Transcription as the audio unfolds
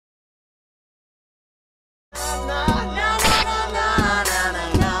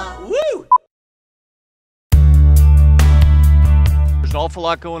awful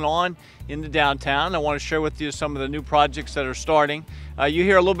lot going on in the downtown. I want to share with you some of the new projects that are starting. You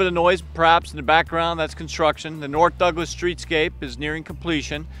hear a little bit of noise perhaps in the background. That's construction. The North Douglas streetscape is nearing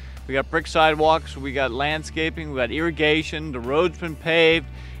completion. We got brick sidewalks, we got landscaping, we got irrigation, the road's been paved.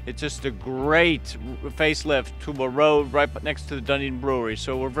 It's just a great facelift to a road right next to the Dunedin Brewery,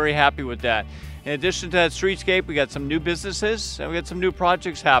 so we're very happy with that. In addition to that streetscape, we got some new businesses and we got some new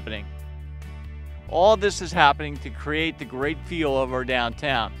projects happening. All this is happening to create the great feel of our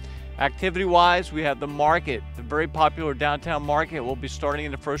downtown. Activity-wise, we have the market, the very popular downtown market will be starting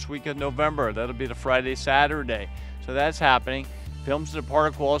in the first week of November. That'll be the Friday, Saturday. So that's happening. Films in the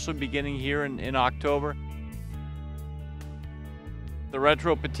Park will also be beginning here in October. The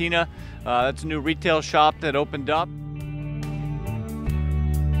Retro Patina, that's a new retail shop that opened up.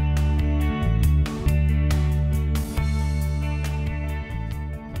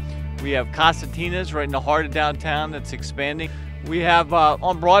 We have Casatina's right in the heart of downtown that's expanding. We have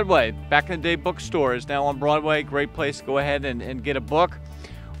on Broadway, back in the day bookstore is now on Broadway. Great place to go ahead and get a book.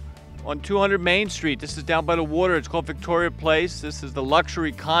 On 200 Main Street, this is down by the water, it's called Victoria Place. This is the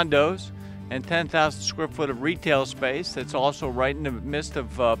luxury condos and 10,000 square foot of retail space that's also right in the midst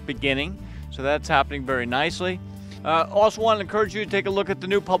of beginning. So that's happening very nicely. Also want to encourage you to take a look at the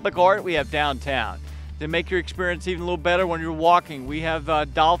new public art we have downtown. To make your experience even a little better when you're walking, we have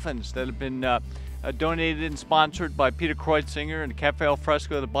dolphins that have been donated and sponsored by Peter Kreuzinger and Cafe Al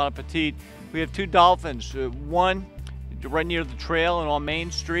Fresco, the Bon Appetit. We have two dolphins, one right near the trail and on Main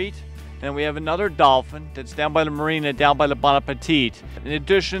Street, and we have another dolphin that's down by the marina, down by the Bon Appetit. In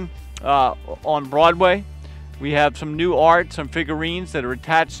addition, on Broadway, we have some new art, some figurines that are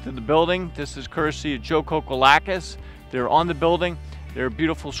attached to the building. This is courtesy of Joe Kokolakis. They're on the building. They're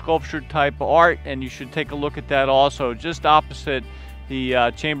beautiful sculpture type art, and you should take a look at that also, just opposite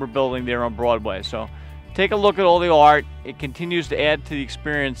the Chamber building there on Broadway. So take a look at all the art. It continues to add to the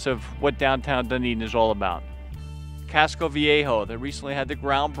experience of what downtown Dunedin is all about. Casco Viejo, that recently had the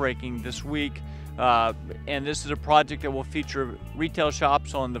groundbreaking this week. And this is a project that will feature retail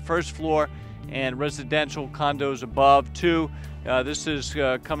shops on the first floor and residential condos above too. This is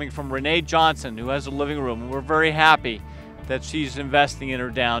coming from Renee Johnson, who has a living room, and we're very happy that she's investing in her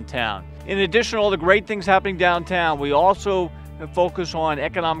downtown. In addition to all the great things happening downtown, we also focus on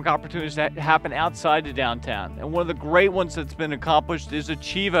economic opportunities that happen outside the downtown. And one of the great ones that's been accomplished is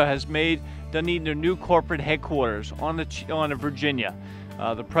Achieva has made Dunedin their new corporate headquarters on Virginia.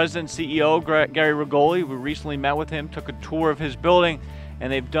 The president and CEO, Gary Rigoli, we recently met with him, took a tour of his building,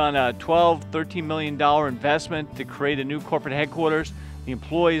 and they've done a $13 million investment to create a new corporate headquarters. The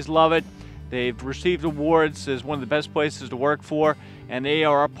employees love it. They've received awards as one of the best places to work for, and they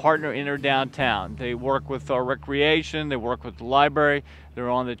are a partner in our downtown. They work with our recreation, they work with the library, they're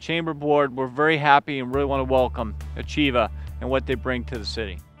on the chamber board. We're very happy and really want to welcome Achieva and what they bring to the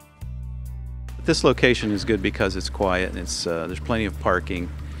city. This location is good because it's quiet, and there's plenty of parking,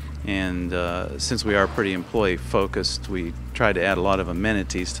 and since we are pretty employee focused, we try to add a lot of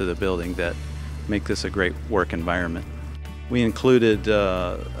amenities to the building that make this a great work environment. We included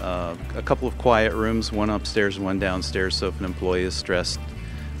a couple of quiet rooms, one upstairs and one downstairs, so if an employee is stressed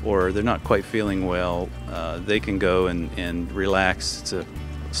or they're not quite feeling well, they can go and relax. It's a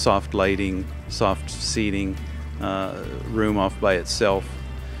soft lighting, soft seating room off by itself.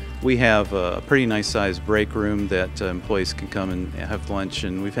 We have a pretty nice sized break room that employees can come and have lunch,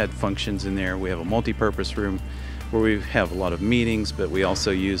 and we've had functions in there. We have a multi-purpose room where we have a lot of meetings, but we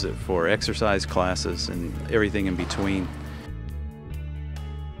also use it for exercise classes and everything in between.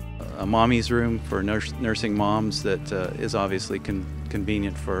 A mommy's room for nursing moms that is obviously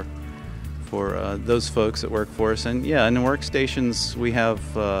convenient for those folks that work for us. And yeah, in the workstations we have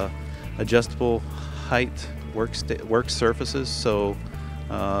adjustable height work surfaces, so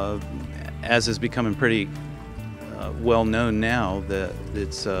as is becoming pretty well known now that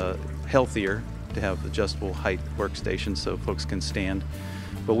it's healthier to have adjustable height workstations so folks can stand.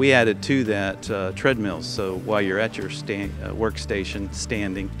 But we added to that treadmills, so while you're at your workstation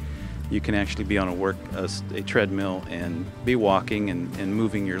standing, you can actually be on a treadmill and be walking and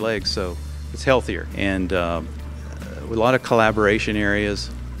moving your legs, so it's healthier. And with a lot of collaboration areas,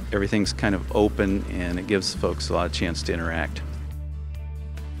 everything's kind of open and it gives folks a lot of chance to interact.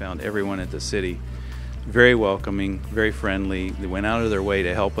 Found everyone at the city very welcoming, very friendly. They went out of their way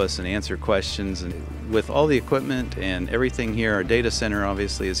to help us and answer questions. And with all the equipment and everything here, our data center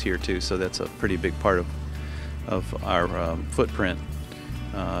obviously is here too, so that's a pretty big part of our footprint.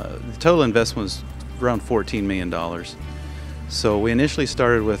 The total investment was around $14 million. So we initially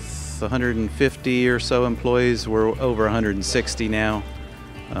started with 150 or so employees. We're over 160 now.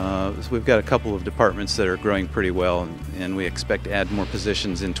 So we've got a couple of departments that are growing pretty well, and we expect to add more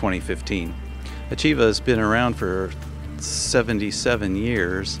positions in 2015. Achieva has been around for 77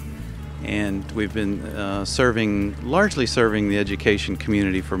 years, and we've been largely serving the education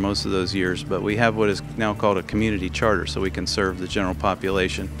community for most of those years, but we have what is now called a community charter, so we can serve the general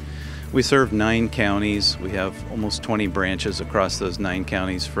population. We serve 9 counties. We have almost 20 branches across those 9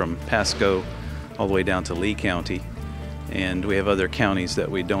 counties, from Pasco all the way down to Lee County. And we have other counties that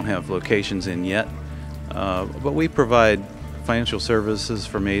we don't have locations in yet. But we provide financial services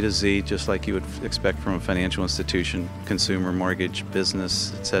from A to Z, just like you would expect from a financial institution: consumer, mortgage,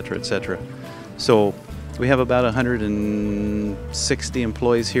 business, etc., etc. So we have about 160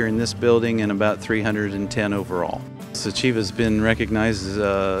 employees here in this building and about 310 overall. So Achieva has been recognized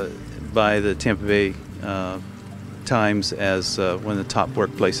by the Tampa Bay Times as one of the top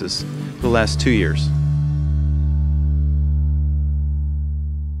workplaces the last 2 years.